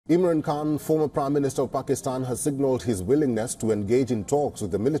Imran Khan, former Prime Minister of Pakistan, has signalled his willingness to engage in talks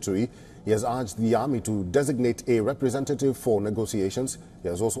with the military. He has urged the army to designate a representative for negotiations. He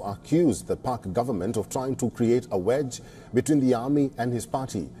has also accused the Pak government of trying to create a wedge between the army and his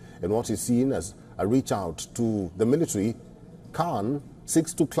party. In what is seen as a reach out to the military, Khan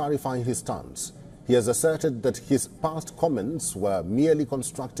seeks to clarify his stance. He has asserted that his past comments were merely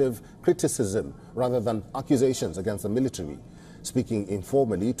constructive criticism rather than accusations against the military. Speaking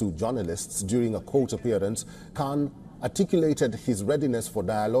informally to journalists during a court appearance, Khan articulated his readiness for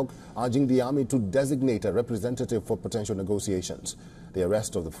dialogue, urging the army to designate a representative for potential negotiations. The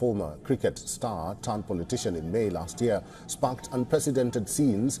arrest of the former cricket star turned politician in May last year sparked unprecedented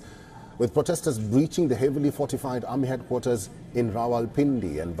scenes, with protesters breaching the heavily fortified army headquarters in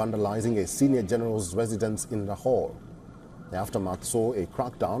Rawalpindi and vandalizing a senior general's residence in Lahore. The aftermath saw a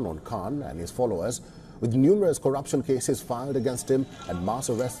crackdown on Khan and his followers, with numerous corruption cases filed against him and mass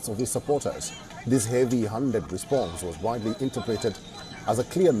arrests of his supporters. This heavy-handed response was widely interpreted as a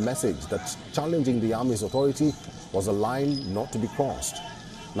clear message that challenging the army's authority was a line not to be crossed.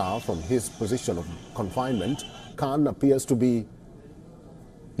 Now, from his position of confinement, Khan appears to be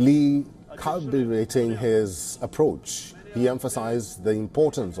calibrating his approach. He emphasized the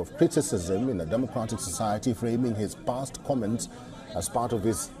importance of criticism in a democratic society, framing his past comments as part of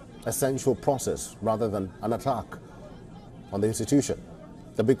his essential process rather than an attack on the institution.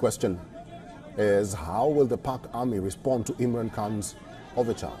 The big question is, how will the Pak army respond to Imran Khan's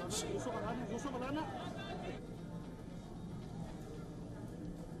overtures?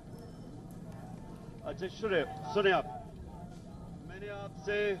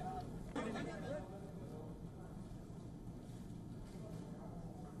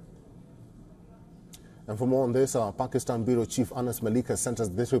 And for more on this, our Pakistan Bureau Chief Anas Malik has sent us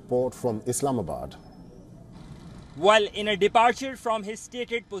this report from Islamabad. While in a departure from his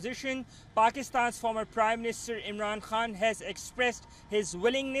stated position, Pakistan's former Prime Minister Imran Khan has expressed his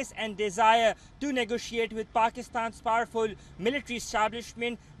willingness and desire to negotiate with Pakistan's powerful military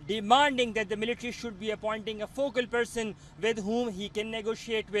establishment, demanding that the military should be appointing a focal person with whom he can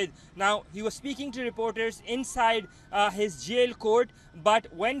negotiate with. Now, he was speaking to reporters inside his jail court, but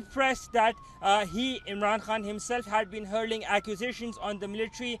when pressed that Imran Khan himself had been hurling accusations on the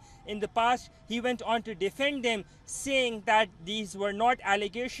military in the past, he went on to defend them, saying that these were not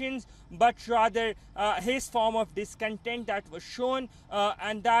allegations, but rather his form of discontent that was shown,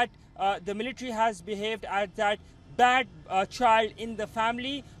 and that the military has behaved as that bad child in the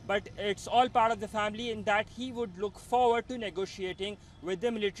family, but it's all part of the family, and that he would look forward to negotiating with the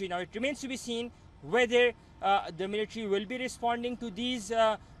military. Now, it remains to be seen whether the military will be responding to these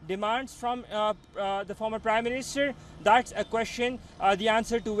demands from the former Prime Minister. That's a question, the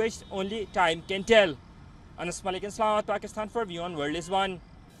answer to which only time can tell. Anas Malik in Islamabad, Pakistan, for WION World is One.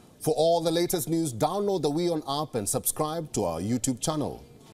 For all the latest news, download the WION app and subscribe to our YouTube channel.